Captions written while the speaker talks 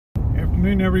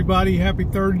afternoon, everybody. Happy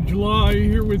 3rd of July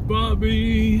here with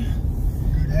Bobby.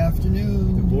 Good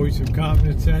afternoon. The voice of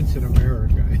common sense in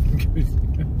America.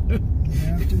 Good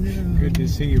afternoon. Good to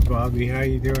see you, Bobby. How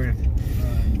you doing?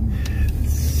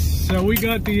 So we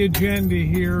got the agenda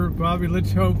here, Bobby.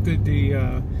 Let's hope that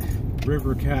the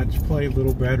River Cats play a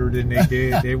little better than they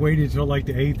did. They waited till like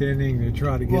the 8th inning to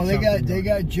try to get. Well, they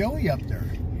got Joey up there.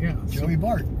 Yeah, Joey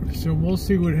Bart. So we'll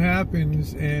see what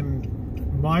happens, and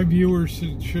my viewers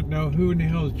should know who in the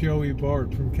hell is Joey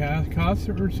Bart, from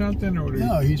Casa or something? Or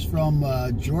no, he's from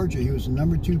Georgia. He was the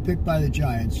 #2 pick by the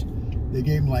Giants. They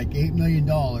gave him like $8 million,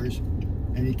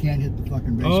 and he can't hit the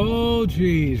fucking baseball. Oh,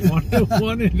 geez.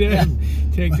 One of them.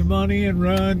 Take the money and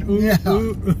run. Ooh, yeah.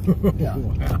 Ooh. Yeah.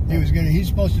 Wow. He's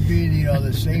supposed to be,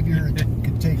 the savior and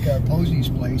could take Posey's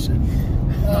place, and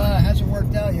hasn't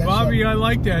worked out yet. Bobby, so. I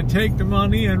like that. Take the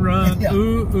money and run. Yeah.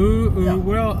 Ooh, ooh, ooh. Yeah.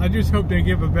 Well, I just hope they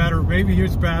give a better. Maybe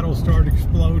his battle start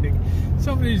exploding.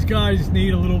 Some of these guys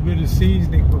need a little bit of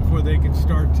seasoning before they can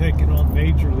start taking on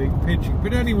major league pitching.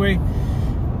 But anyway,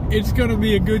 it's going to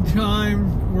be a good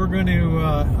time. We're going to,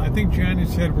 I think Janet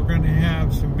said we're going to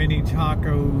have some mini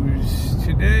tacos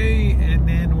today, and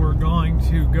then we're going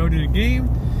to go to the game,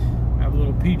 have a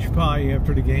little peach pie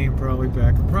after the game, probably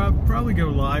back. Probably go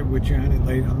live with Janet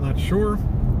late, I'm not sure,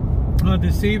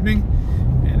 this evening.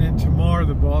 And then tomorrow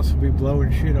the boss will be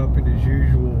blowing shit up in his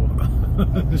usual.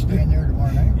 I'll staying there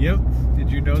tomorrow night? Yep. Did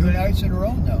you know that? 2 nights in a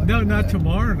row? No. No, not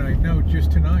tomorrow night. No,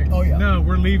 just tonight. Oh, yeah. No,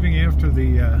 we're leaving after the,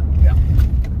 yeah.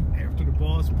 after the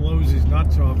boss blows his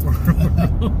nuts off.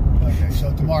 Okay,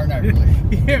 so tomorrow night we're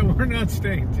leaving. Yeah, we're not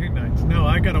staying 2 nights. No,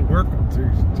 I got to work on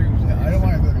Tuesday. Yeah, I don't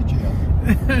want to go to jail.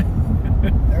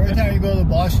 Every time you go to the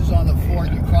bosses on the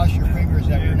fort, you cross your fingers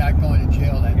that you're not going to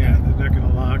jail that Yeah, night. they're not going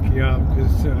to lock you up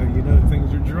because,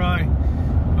 things are dry.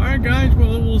 All right, guys,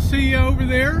 well, we'll see you over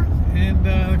there, and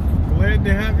glad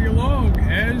to have you along,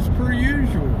 as per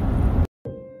usual.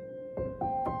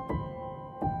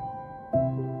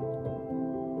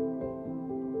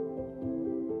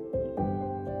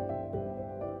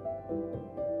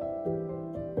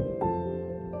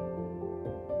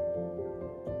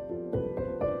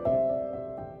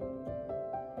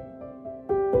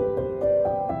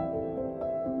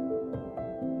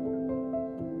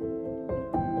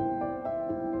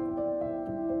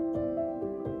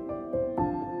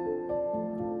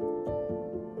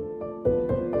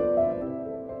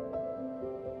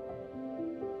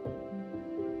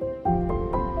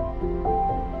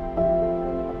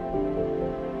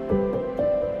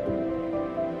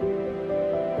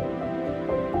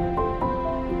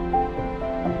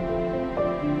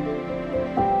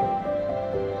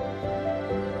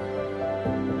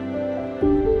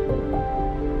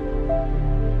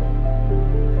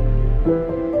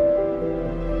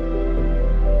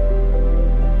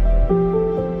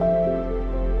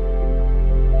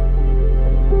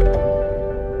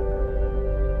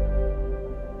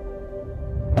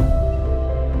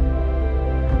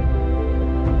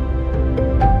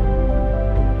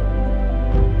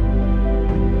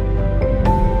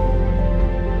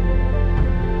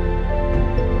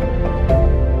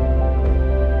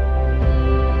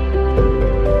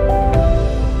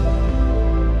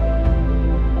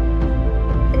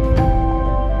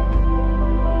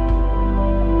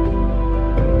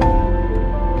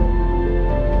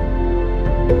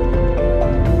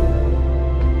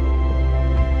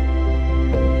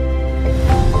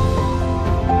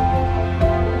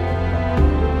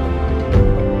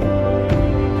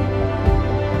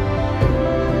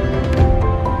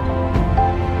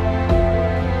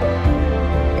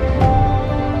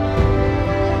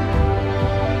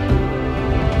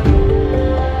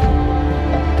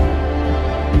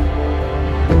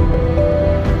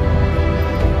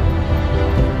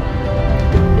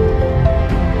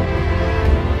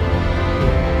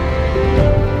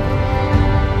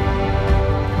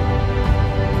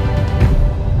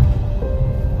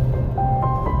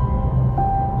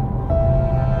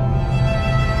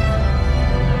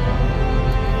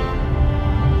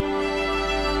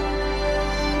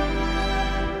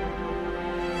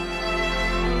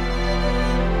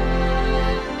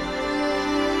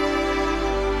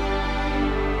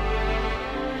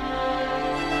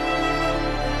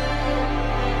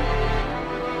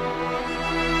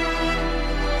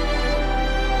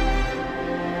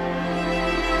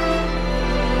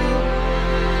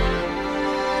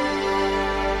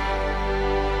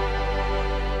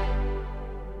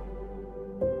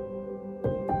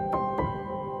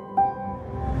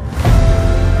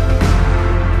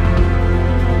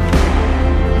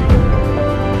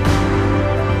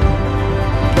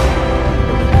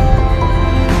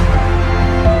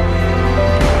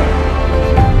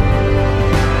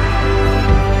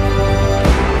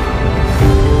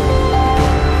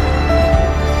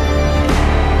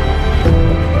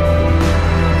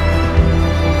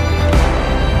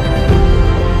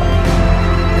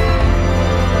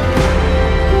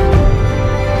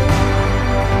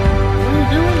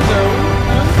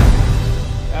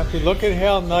 look at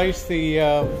how nice the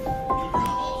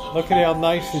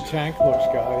tank looks,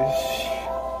 guys.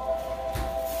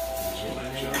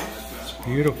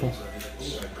 Beautiful.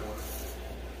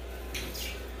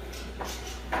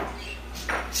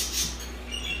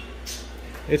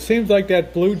 It seems like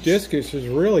that blue discus is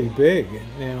really big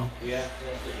now. Yeah.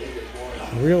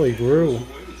 Really grew.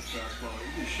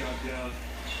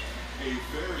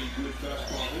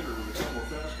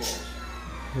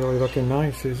 Really looking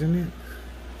nice, isn't it?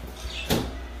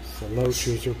 The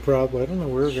loaches are probably, I don't know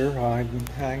where they're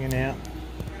hanging out.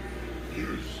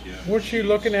 What's you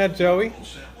looking at, Zoe?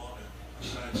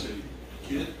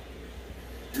 Kid,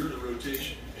 you're in a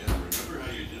rotation. Yeah, remember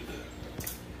how you did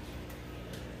that?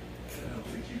 I don't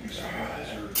think you'd be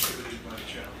surprised or intimidated by the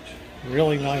challenge.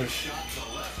 Really nice.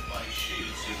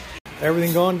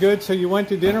 Everything going good? So you went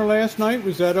to dinner last night?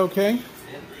 Was that okay?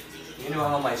 You know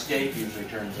how my steak usually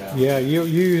turns out. Yeah, you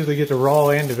usually get the raw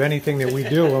end of anything that we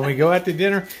do. When we go out to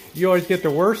dinner, you always get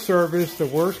the worst service, the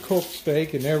worst cooked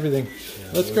steak and everything.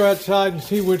 Yeah, let's go outside and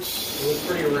see what's... It was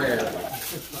pretty rare.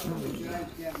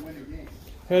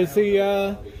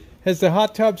 Has the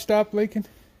hot tub stopped leaking?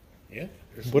 Yeah.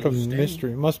 What a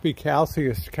mystery. It must be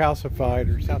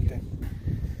calcified or something.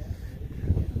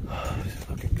 It's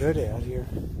looking good out here.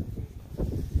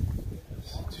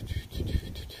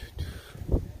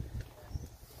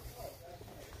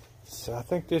 So I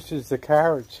think this is the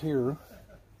carrots here.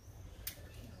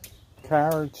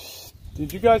 Carrots.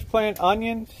 Did you guys plant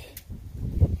onions?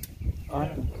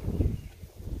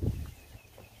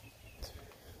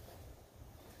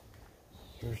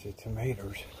 Here's the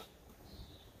tomatoes.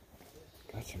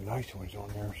 Got some nice ones on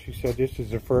there. She said this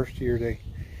is the first year they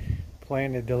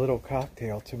planted the little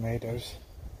cocktail tomatoes.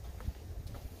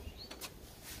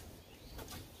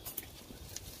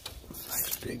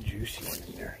 Nice big juicy one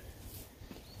in there.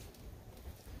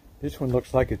 This one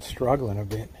looks like it's struggling a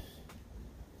bit.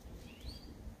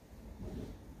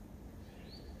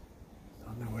 I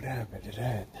don't know what happened to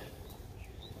that.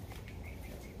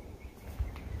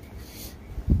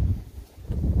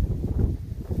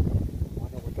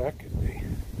 Wonder what that could be.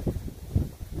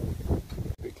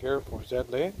 Be careful, is that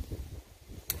lead?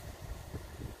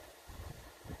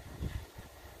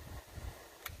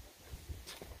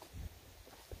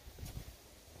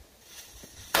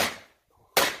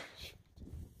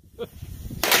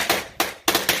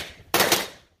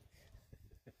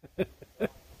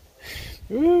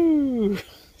 Ooh,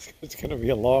 it's going to be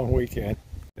a long weekend.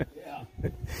 Yeah.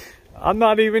 I'm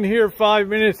not even here 5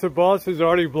 minutes. The boss is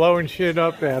already blowing shit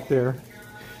up out there.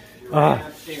 You ran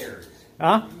upstairs.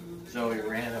 Huh? So he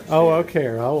ran upstairs. Oh, okay.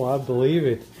 Oh, I believe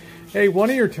it. Hey, one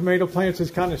of your tomato plants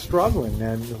is kind of struggling.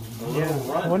 And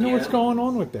I wonder what's going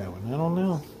on with that one. I don't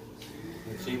know.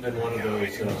 It's even one of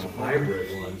those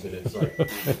hybrid ones, and it's like...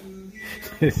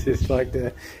 It's just like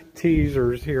the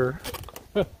teasers here.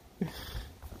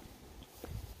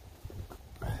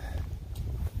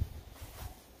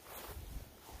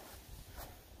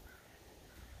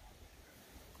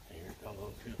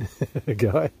 Go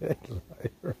ahead.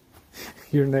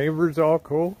 Your neighbors all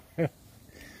cool? Like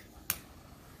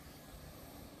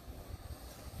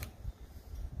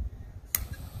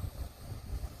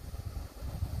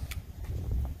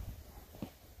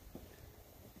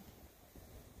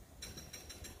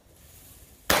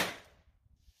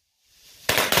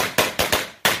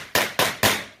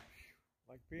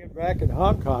being back in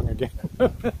Hong Kong again.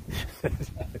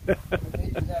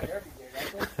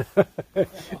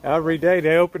 Every day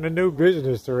they open a new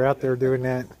business. They're out there doing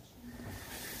that.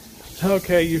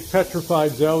 Okay, you've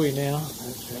petrified Zoe now.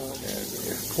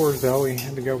 Poor Zoe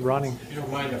had to go running. You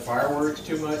don't mind the fireworks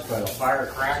too much, but the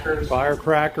firecrackers?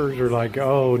 Firecrackers are like,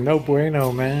 oh, no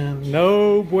bueno, man.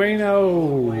 No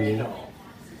bueno.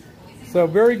 So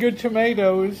very good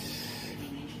tomatoes.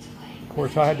 Of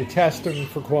course, I had to test them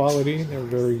for quality. They're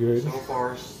very good. So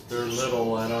far, they're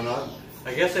little. I don't know.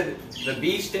 I guess the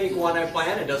beefsteak one I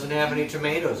planted doesn't have any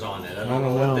tomatoes on it. I don't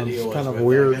know what the deal it's kind is of with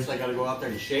weird. it. I guess I got to go out there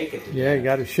and shake it to Yeah, death. you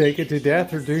got to shake it to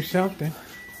death or do something.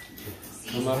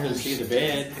 Come up and see the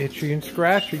bed. Itchy and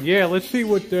scratchy. Yeah, let's see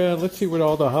what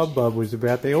all the hubbub was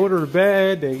about. They ordered a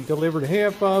bed. They delivered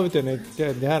half of it. Then they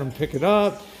had them pick it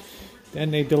up. Then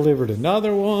they delivered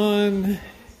another one.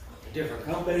 Different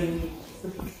company.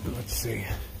 Let's see.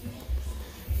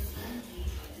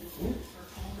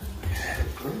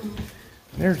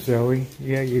 There's Zoe.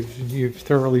 Yeah, you've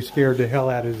thoroughly scared the hell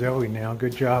out of Zoe now.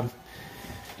 Good job.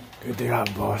 Good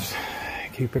job, boss.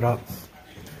 Keep it up.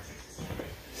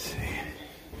 Let's see.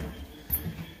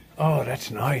 Oh,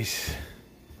 that's nice.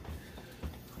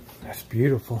 That's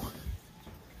beautiful.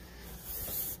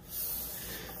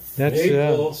 That's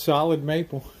Maple. Solid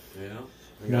maple. Yeah.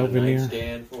 We No got a veneer.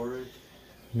 nightstand for it.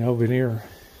 No veneer.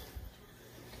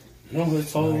 No,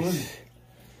 it's all Nice.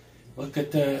 wood. Look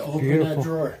at that. Open Beautiful. that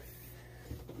drawer.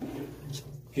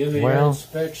 Give it Well. your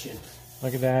inspection.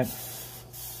 Look at that.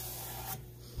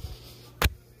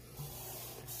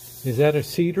 Is that a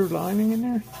cedar lining in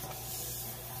there?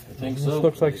 I think This so.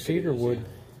 looks like I think it cedar is, wood.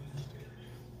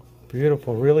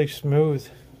 Beautiful, really smooth.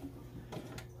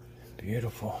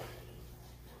 Beautiful.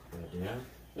 But yeah. yeah.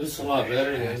 This is a lot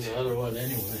better than the other one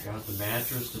anyway. Got the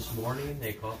mattress this morning.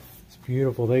 They call. It's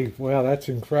beautiful. Wow, that's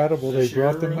incredible. Is They this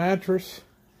brought the your room? mattress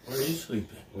Where are you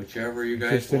sleeping? Whichever you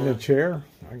guys just in the want. chair,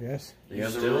 I guess. The You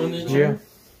other still in room's the on- chair?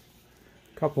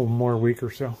 A couple more week or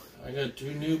so. I got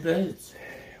 2 new beds.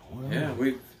 Yeah,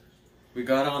 we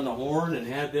got on the horn and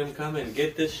had them come and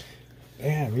get this.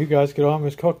 Damn, you guys could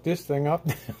almost cook this thing up.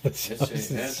 That's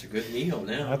a good meal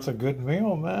now. That's a good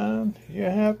meal, man. You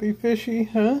happy, Fishy,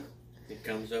 huh? It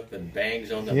comes up and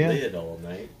bangs on the Yeah. lid all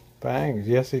night. Bangs,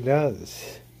 yes he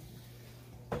does.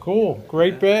 Cool,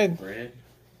 great bed. Brand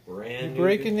You new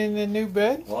breaking in the new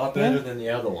bed? bed. A lot better Yeah. than the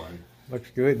other one. Looks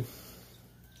good.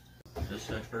 This is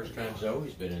the first time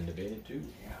Zoe's been in the bed too.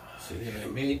 See, I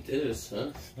made this,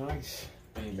 huh? Nice.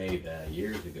 They made that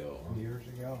years ago. Years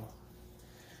ago.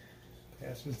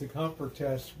 Passes the comfort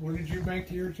test. What did you make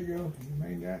years ago? You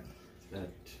made that? That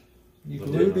You the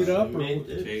glued it up? Or? Made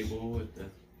this. table with the.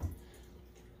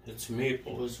 It's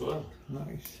maple as well.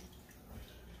 Nice.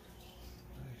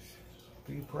 Nice.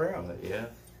 Be proud. But yeah,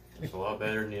 it's a lot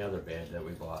better than the other bed that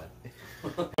we bought.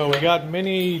 So we got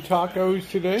mini tacos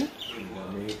today.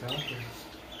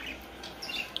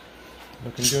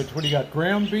 Looking good. What do you got?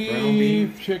 Ground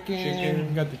beef, chicken.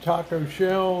 We got the taco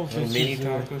shells. This mini is,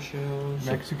 taco shells,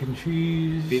 Mexican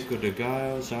cheese. pico de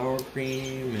gallo, sour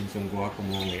cream, and some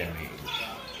guacamole I made.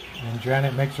 And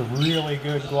Janet makes a really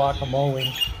good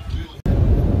guacamole.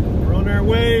 We're on our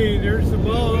way. There's the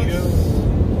boss.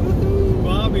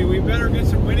 Bobby, we better get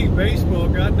some winning baseball.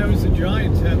 God knows the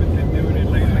Giants haven't been doing it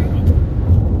lately.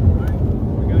 Right.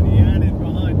 We got Janet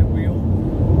behind the wheel.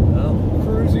 Well,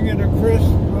 Cruising at a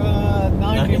crisp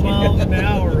 90 miles an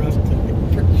hour up to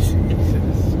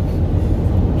Jesus.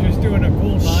 Just doing a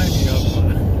cool 90 up.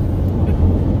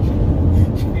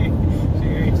 She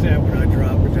hates that when I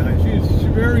drop her down. She's a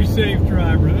very safe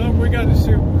driver. Oh, we got a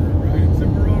Subaru, right? So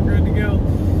we're all good to go.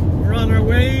 We're on our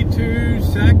way to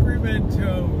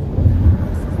Sacramento.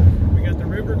 We got the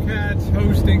River Cats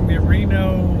hosting the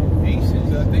Reno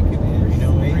Aces, I think it is.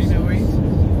 Reno Aces.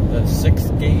 the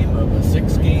 6th game of a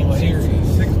 6-game series.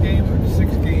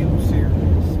 6-game series.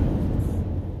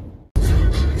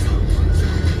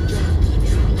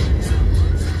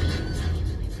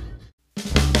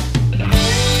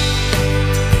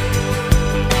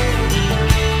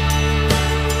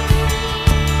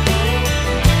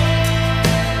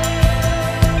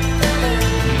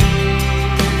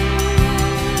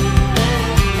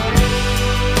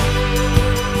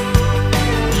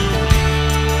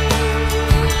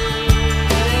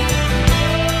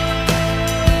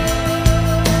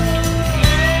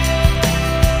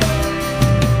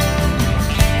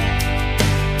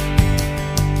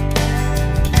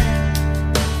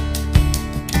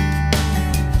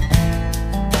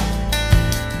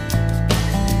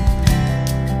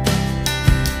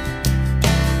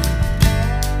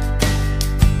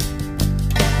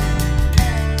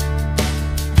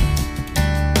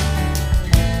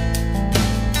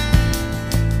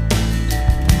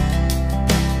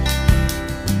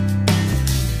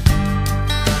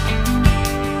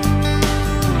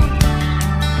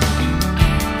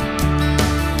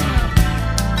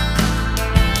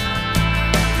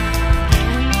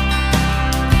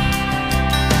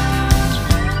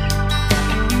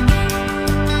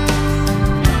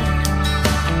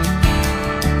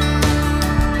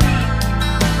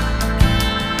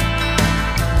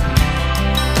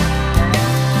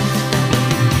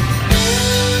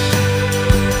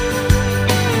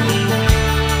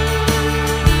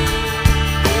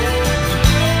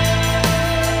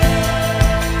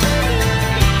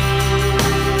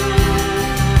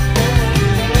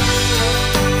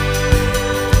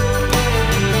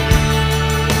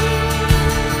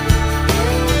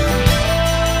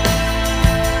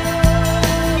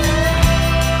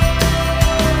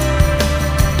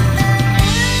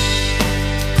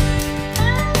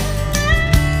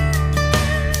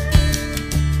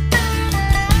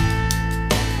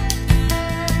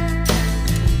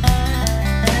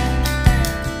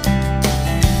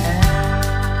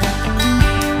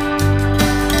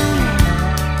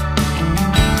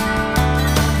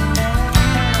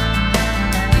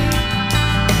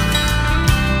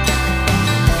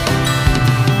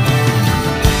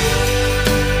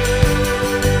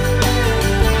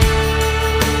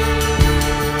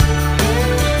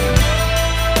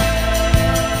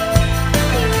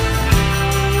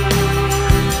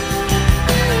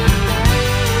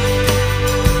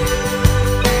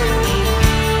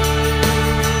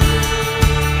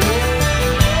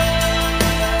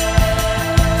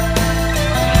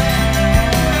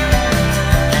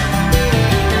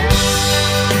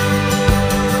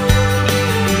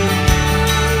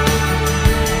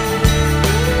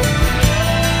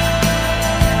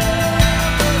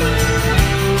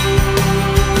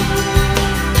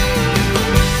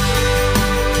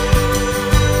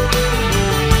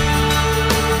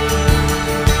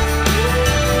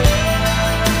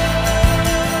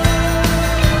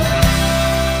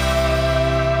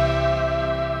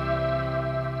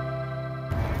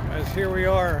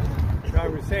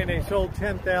 only sold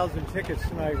 10,000 tickets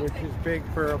tonight, which is big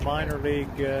for a minor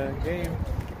league game.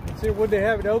 See, what they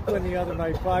have in Oakland the other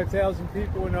night? 5,000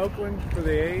 people in Oakland for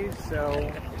the A's.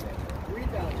 So,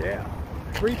 3,000. yeah,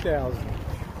 3,000.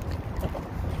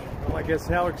 Well, I guess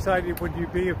how excited would you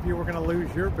be if you were going to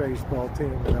lose your baseball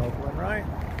team in Oakland, right?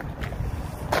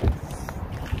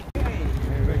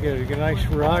 We get a nice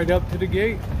ride up to the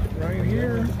gate right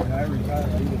here. When I retire, I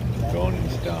will. Going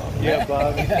and stop. Yeah,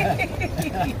 Bobby.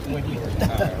 When you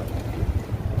retire.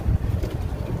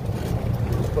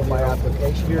 Just put my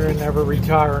application. You're never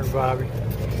retiring, Bobby.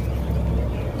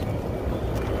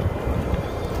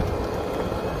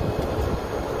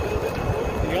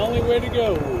 The only way to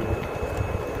go.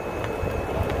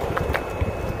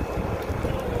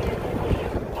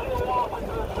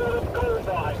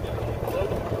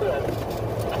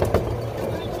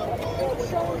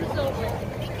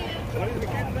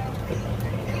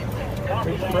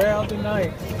 Big crowd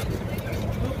tonight.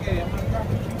 Okay, I'm gonna drop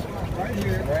you right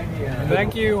here. Right here.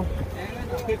 Thank you.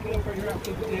 And I'll pick it up right here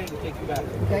after the day and take you back.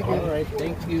 Thank you. All right.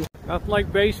 Thank you. Nothing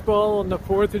like baseball on the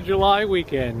 4th of July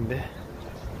weekend.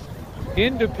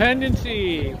 Independence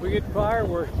Eve. We get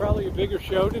fireworks. Probably a bigger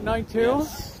show tonight too.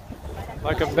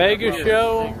 Like a mega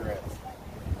show.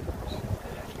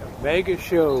 A mega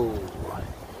show.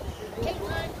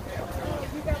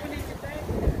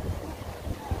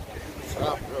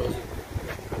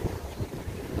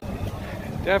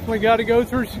 Definitely got to go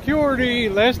through security.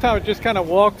 Last time I just kind of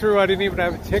walked through. I didn't even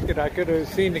have a ticket. I could have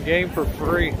seen the game for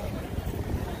free.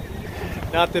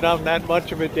 Not that I'm that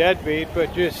much of a deadbeat,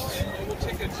 but just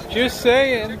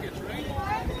saying.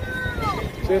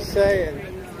 Just saying.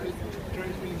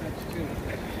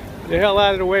 The hell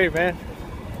out of the way, man.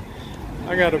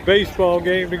 I got a baseball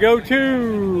game to go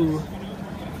to.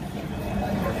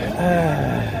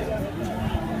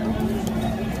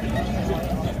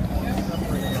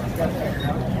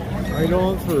 Right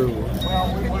on through.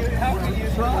 Well, we're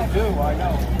due, I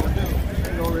know. We're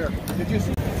due. Over here. Did you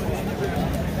see?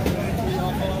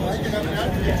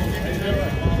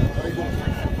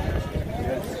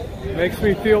 Makes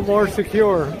me feel more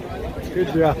secure.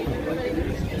 Good job.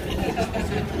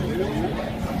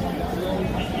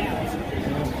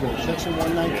 Section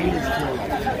 119 is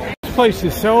clear. This place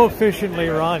is so efficiently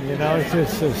run, you know, it's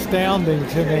just astounding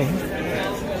to me.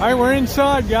 All right, we're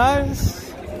inside, guys.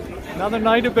 Another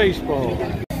night of baseball.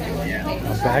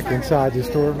 I'm back inside the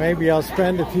store. Maybe I'll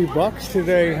spend a few bucks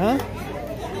today, huh?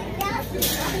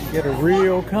 Get a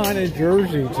real kind of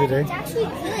jersey today. It's actually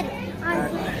good.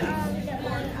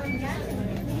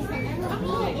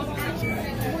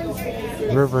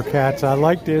 River Cats. I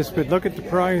like this, but look at the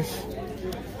price.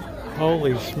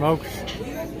 Holy smokes.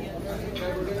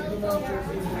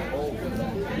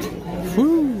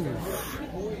 Woo.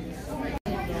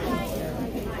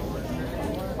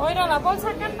 Oiga, la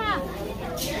bolsa, carnal.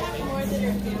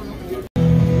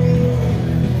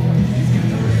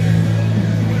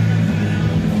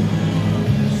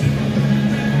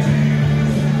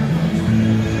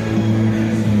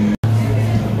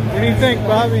 What do you think,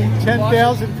 Bobby?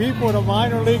 10,000 people at a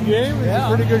minor league game? It's a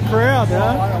pretty good crowd,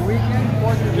 huh? On a weekend,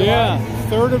 4th of July. Yeah,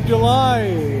 3rd of July.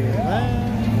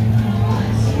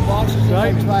 Man. Box is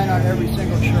like trying on every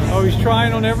single shirt. Oh, he's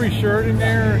trying on every shirt in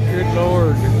there? Good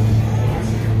Lord.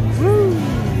 Woo.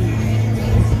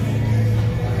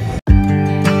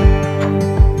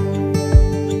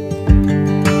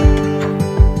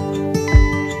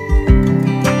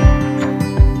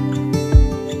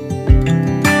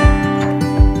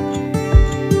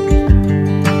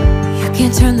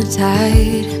 Turn the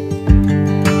tide,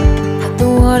 let the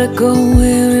water go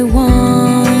where it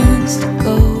wants to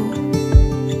go.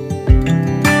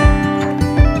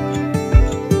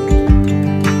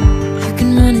 You can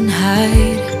run and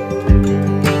hide,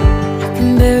 you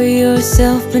can bury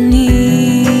yourself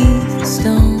beneath the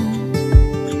stones.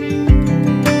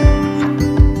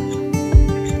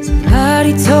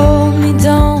 Somebody told me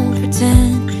don't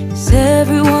pretend, 'cause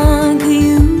everyone could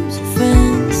use a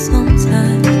friend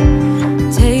sometimes.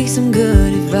 Take some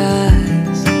good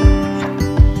advice.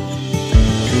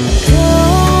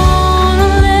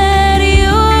 Don't let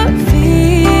your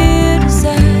fear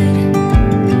decide.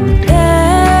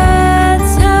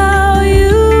 That's how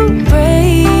you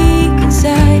break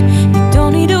inside. You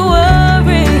don't need to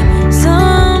worry.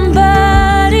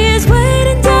 Somebody's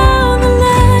waiting down the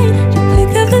line. You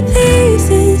pick up the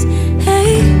pieces.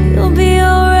 Hey, you'll be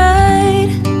alright.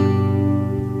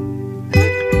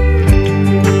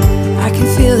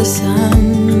 Feel the sun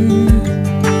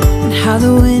and how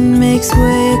the wind makes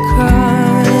way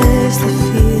across the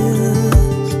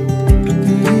fields.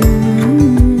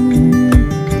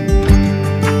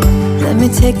 Let me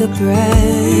take a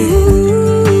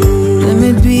breath.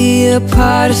 wanna be a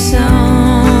part of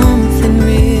something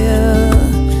real.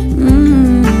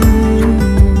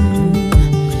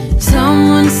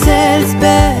 Someone said it's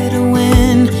better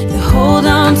when you hold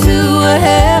on to a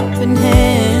helping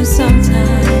hand.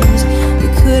 Sometimes we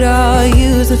could all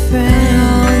use a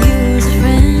friend.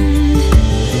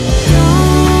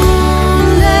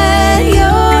 Don't let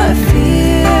your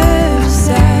fears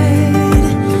decide.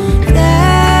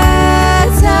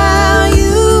 That's how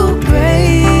you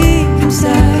break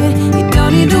inside. You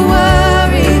don't need to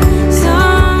worry.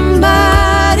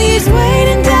 Somebody's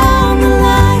waiting down the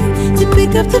line to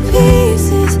pick up the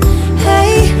pieces.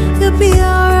 Hey, you'll be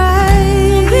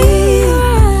alright.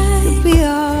 You'll be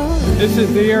alright. This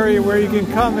is the area where you can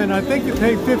come in. I think you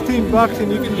pay 15 bucks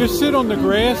and you can just sit on the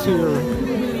grass here,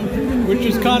 which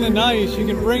is kind of nice. You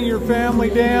can bring your family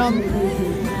down.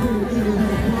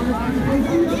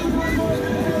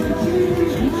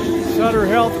 Sutter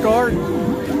Health Garden.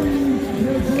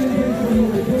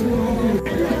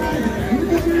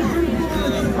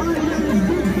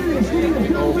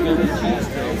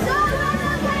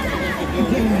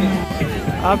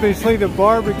 Obviously the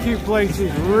barbecue place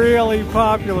is really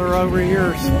popular over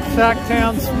here.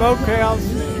 Sacktown Smokehouse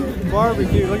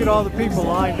Barbecue. Look at all the people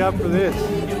lined up for this.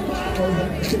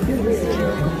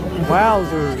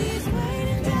 Wowzers.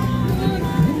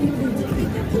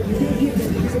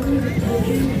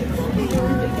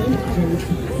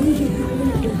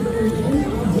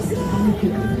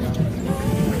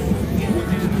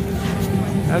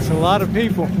 That's a lot of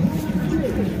people.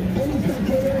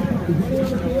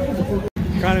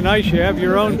 Kind of nice. You have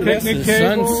your own picnic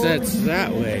table. The sun sets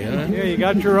that way, huh? Yeah, you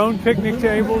got your own picnic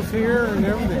tables here and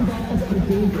everything.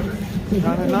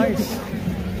 Kind of nice.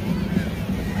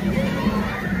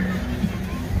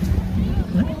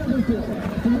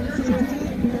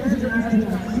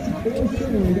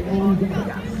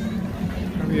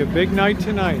 Gonna be a big night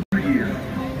tonight.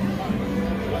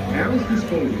 Arrow's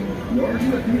disposal, large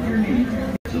enough to meet your needs,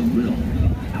 is a little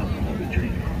alcohol to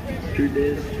drink. Truth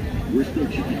is, we're still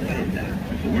chipping away at that,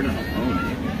 but we're not alone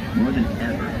anymore. More than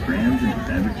ever, brands in the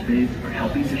beverage space are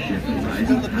helping to shift the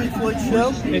rising tide towards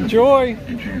more sustainable Enjoy.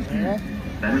 and transparent.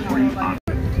 Better for you.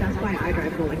 That's why I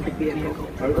drive an electric vehicle.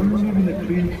 I remember having a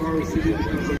clean car city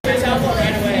because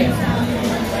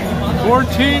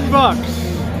 14 bucks.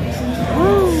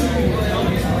 Woo!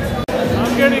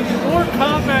 I'm getting more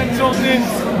comments on this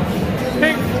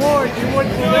Pink Floyd, you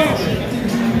wouldn't believe it.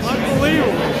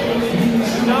 Unbelievable.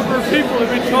 The number of people have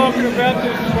been talking about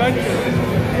this sweatshirt.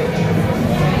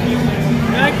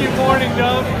 Thank you, Morning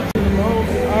Dove.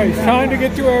 Alright, it's time to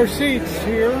get to our seats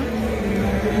here.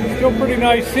 Still pretty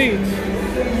nice seats.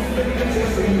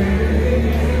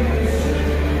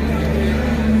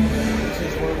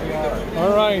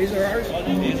 Alright. These are ours?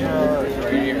 These are ours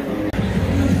right here.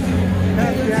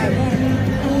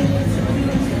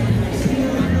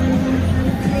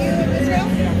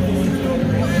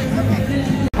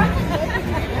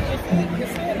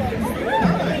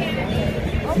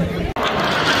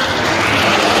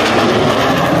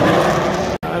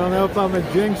 If I'm a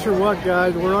jinx or what,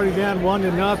 guys. We're already down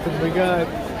 1-0. We got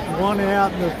one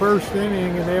out in the first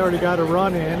inning and they already got a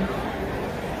run in.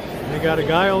 And they got a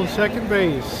guy on second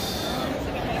base.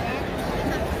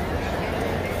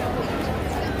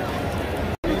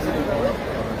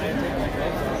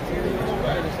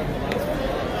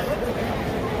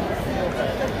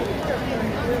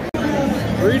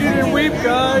 Read it and weep,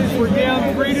 guys. We're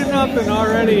down 3-0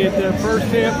 already at the first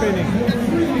half inning.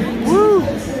 Woo!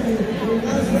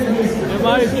 Am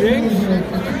I a jinx?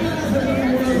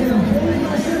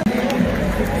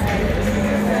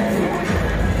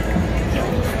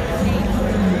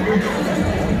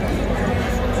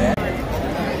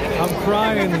 I'm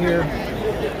crying here.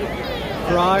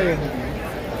 Crying.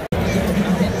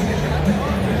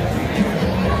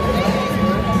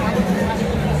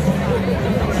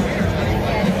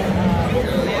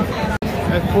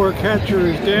 That poor catcher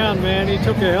is down, man. He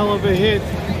took a hell of a hit.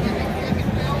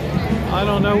 I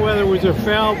don't know whether it was a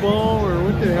foul ball or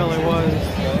what the hell it was.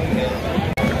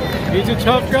 He's a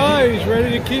tough guy. He's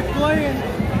ready to keep playing.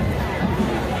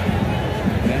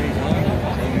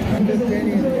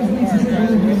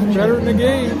 He's better in the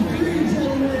game.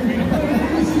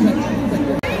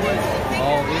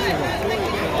 Oh, these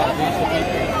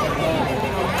are